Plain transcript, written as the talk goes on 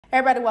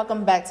Everybody,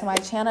 welcome back to my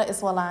channel.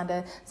 It's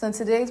Walanda. So in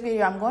today's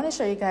video, I'm going to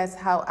show you guys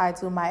how I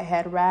do my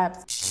head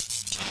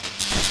wraps.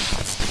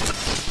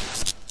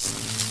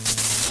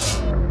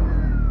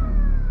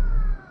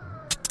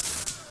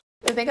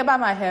 The thing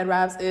about my head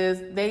wraps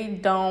is they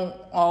don't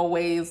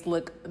always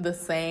look the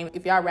same.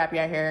 If y'all wrap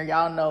your hair,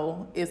 y'all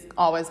know it's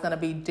always going to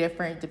be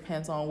different.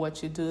 Depends on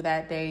what you do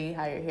that day,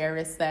 how your hair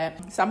is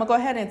set. So I'm going to go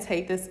ahead and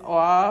take this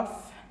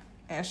off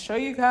and show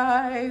you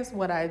guys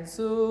what I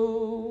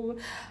do.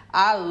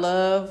 I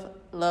love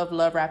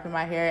wrapping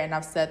my hair, and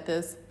I've said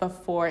this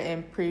before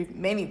in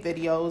many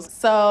videos.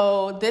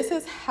 So this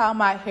is how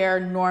my hair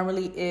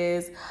normally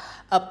is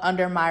up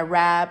under my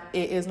wrap.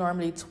 It is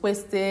normally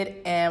twisted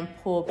and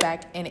pulled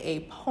back in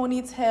a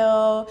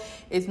ponytail.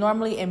 It's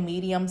normally a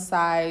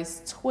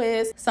medium-sized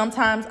twist.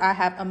 Sometimes I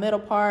have a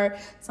middle part,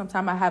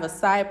 sometimes I have a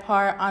side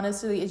part.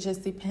 Honestly, it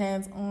just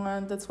depends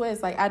on the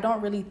twist. Like, I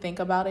don't really think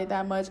about it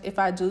that much. If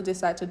I do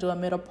decide to do a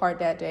middle part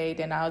that day,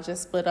 then I'll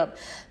just split up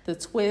the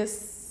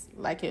twists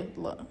like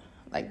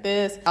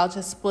this. I'll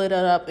just split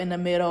it up in the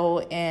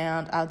middle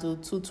and I'll do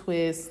 2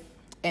 twists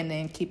and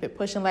then keep it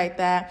pushing like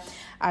that.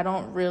 I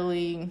don't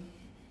really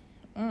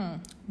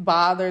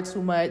bother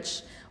too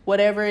much.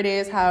 Whatever it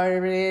is,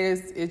 however it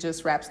is, it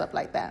just wraps up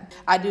like that.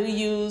 I do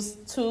use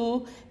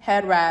 2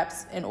 head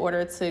wraps in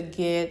order to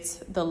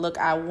get the look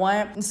I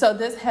want. So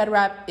this head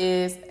wrap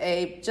is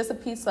just a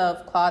piece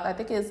of cloth. I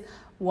think it's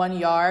 1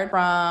 yard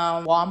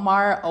from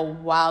Walmart a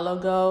while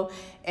ago,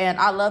 and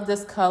I love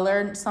this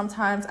color.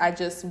 Sometimes I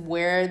just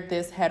wear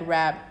this head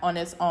wrap on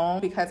its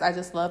own because I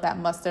just love that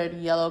mustard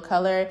yellow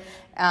color.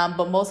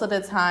 But most of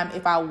the time,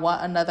 if I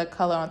want another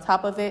color on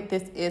top of it,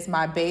 this is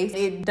my base.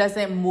 It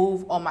doesn't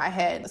move on my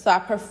head. So I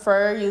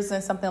prefer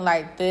using something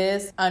like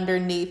this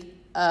underneath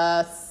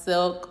a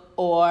silk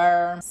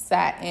or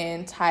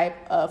satin type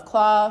of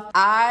cloth.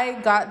 I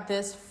got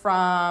this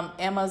from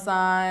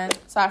Amazon.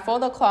 So I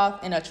fold the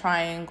cloth in a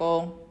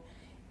triangle,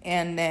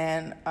 and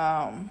then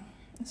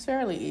it's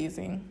fairly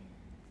easy.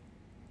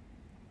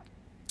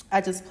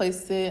 I just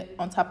placed it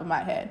on top of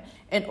my head.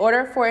 In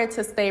order for it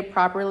to stay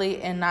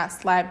properly and not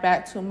slide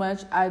back too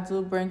much, I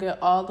do bring it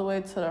all the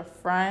way to the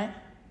front,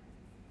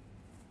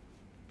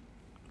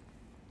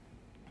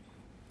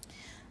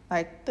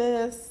 like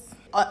this.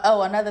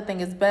 Oh, another thing,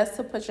 it's best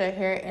to put your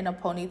hair in a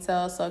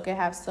ponytail so it can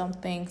have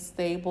something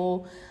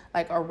stable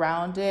like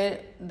around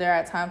it. There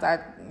are times I,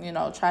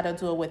 try to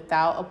do it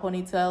without a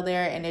ponytail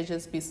there, and it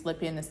just be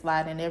slipping and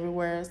sliding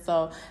everywhere.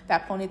 So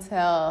that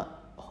ponytail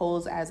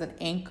holds as an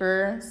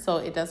anchor so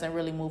it doesn't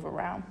really move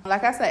around.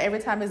 Like I said, every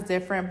time is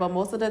different, but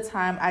most of the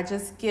time I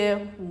just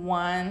give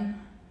one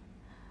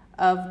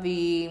of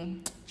the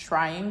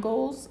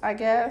triangles, I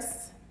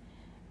guess,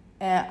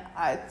 and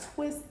I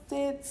twist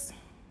it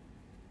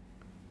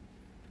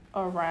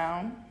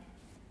around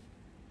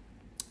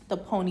the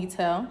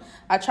ponytail.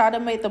 I try to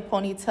make the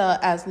ponytail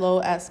as low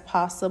as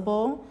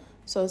possible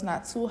so it's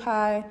not too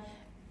high,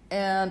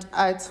 and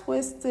I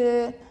twist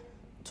it,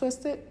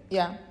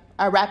 yeah,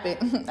 I wrap it.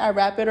 I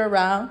wrap it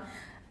around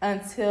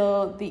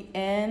until the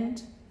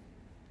end.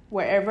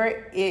 Wherever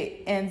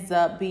it ends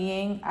up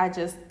being, I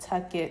just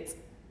tuck it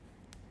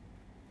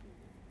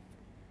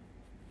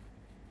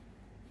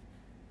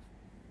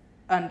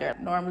under.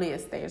 Normally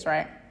it stays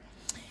right.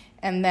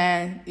 And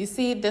then you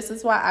see, this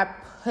is why I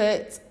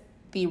put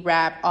the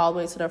wrap all the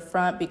way to the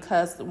front,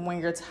 because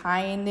when you're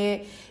tying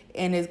it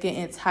and it's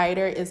getting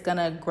tighter, it's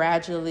gonna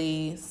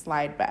gradually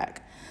slide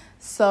back.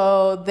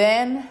 So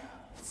then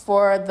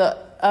for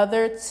the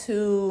other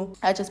 2,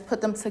 I just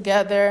put them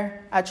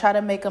together. I try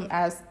to make them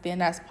as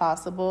thin as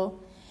possible,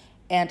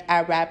 and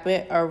I wrap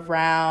it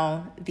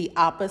around the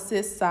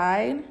opposite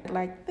side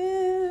like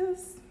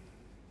this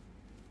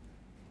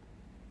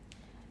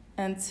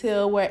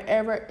until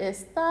wherever it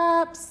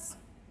stops,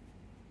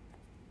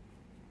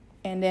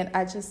 and then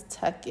I just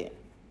tuck it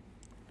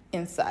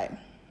inside,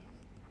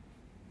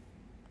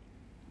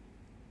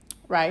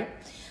 right?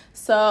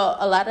 So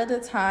a lot of the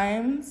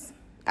times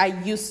I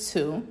used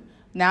to.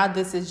 Now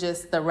this is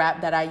just the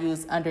wrap that I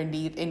use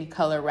underneath any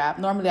color wrap.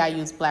 Normally I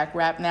use black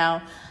wrap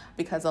now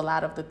because a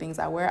lot of the things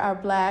I wear are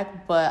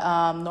black,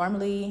 but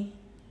normally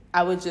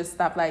I would just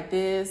stop like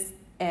this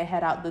and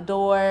head out the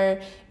door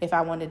if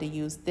I wanted to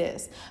use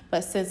this.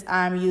 But since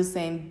I'm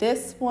using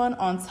this one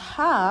on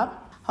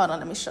top, hold on,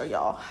 let me show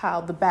y'all how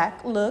the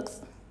back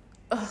looks.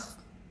 Ugh.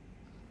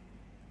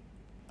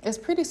 It's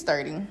pretty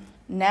sturdy.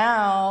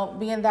 Now,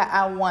 being that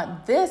I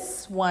want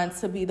this one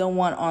to be the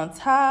one on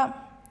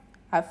top,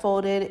 I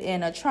fold it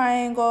in a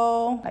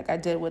triangle like I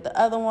did with the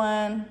other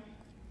one.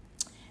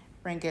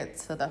 Bring it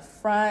to the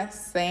front,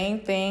 same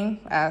thing,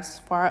 as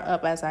far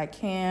up as I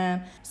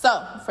can.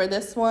 So for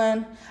this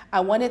one, I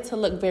want it to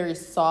look very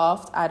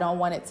soft. I don't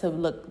want it to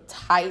look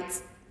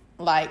tight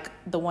like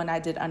the one I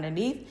did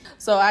underneath.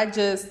 So I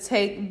just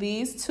take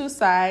these 2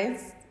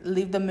 sides,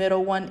 leave the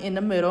middle one in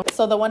the middle.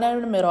 So the one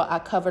in the middle, I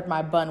covered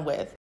my bun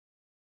with.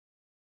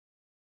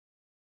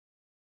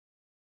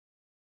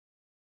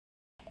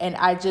 And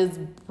I just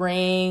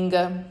bring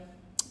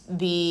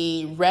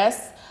the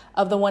rest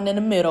of the one in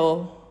the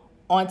middle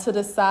onto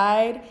the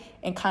side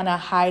and kind of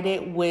hide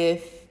it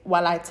with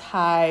while I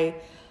tie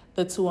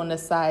the two on the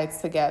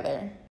sides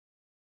together.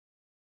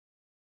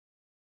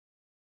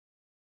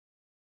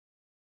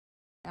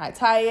 I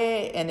tie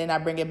it and then I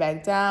bring it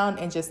back down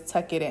and just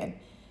tuck it in.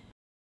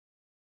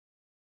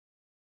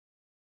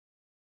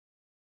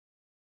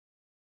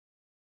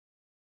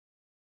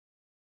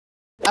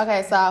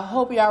 Okay, so I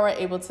hope y'all were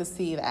able to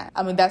see that.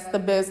 I mean, that's the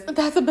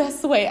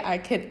best way I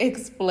can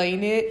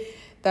explain it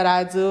that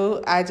I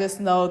do. I just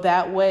know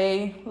that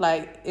way,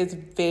 like, it's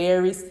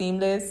very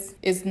seamless.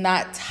 It's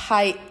not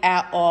tight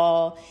at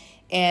all,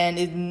 and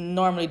it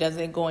normally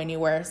doesn't go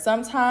anywhere.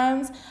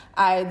 Sometimes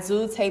I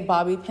do take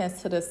bobby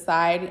pins to the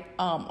side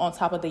on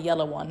top of the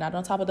yellow one, not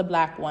on top of the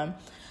black one.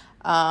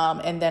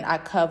 And then I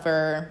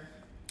cover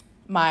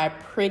my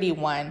pretty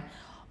one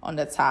on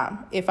the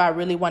top. If I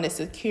really want it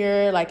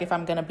secure, like if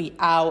I'm gonna be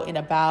out and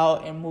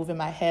about and moving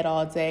my head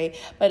all day.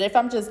 But if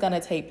I'm just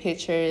gonna take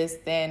pictures,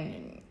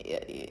 then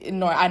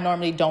I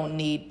normally don't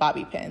need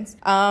bobby pins.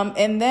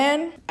 And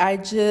then I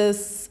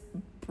just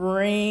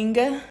bring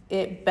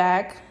it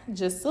back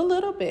just a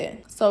little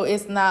bit, so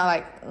it's not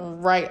like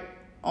right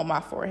on my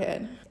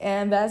forehead.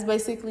 And that's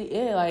basically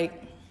it.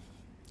 Like,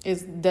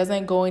 it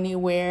doesn't go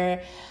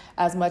anywhere.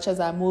 As much as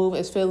I move,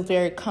 it feels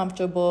very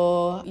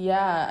comfortable.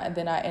 Yeah, and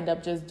then I end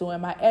up just doing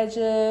my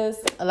edges.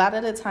 A lot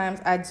of the times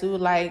I do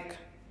like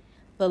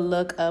the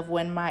look of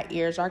when my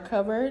ears are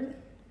covered.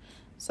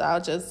 So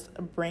I'll just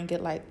bring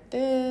it like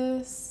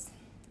this.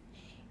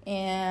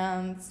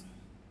 And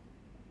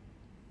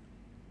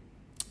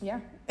yeah.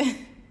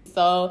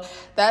 So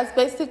that's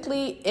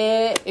basically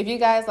it. If you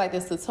guys like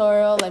this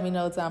tutorial, let me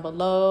know down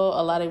below.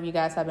 A lot of you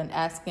guys have been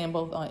asking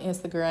both on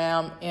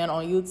Instagram and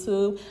on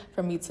YouTube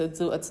for me to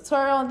do a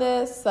tutorial on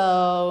this.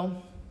 So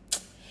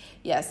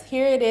yes,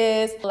 here it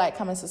is. Like,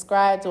 comment,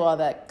 subscribe, do all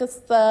that good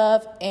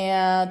stuff.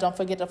 And don't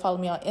forget to follow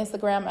me on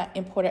Instagram at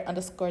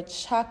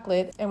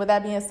imported_chocolate. And with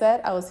that being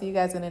said, I will see you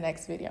guys in the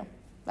next video.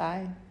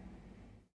 Bye.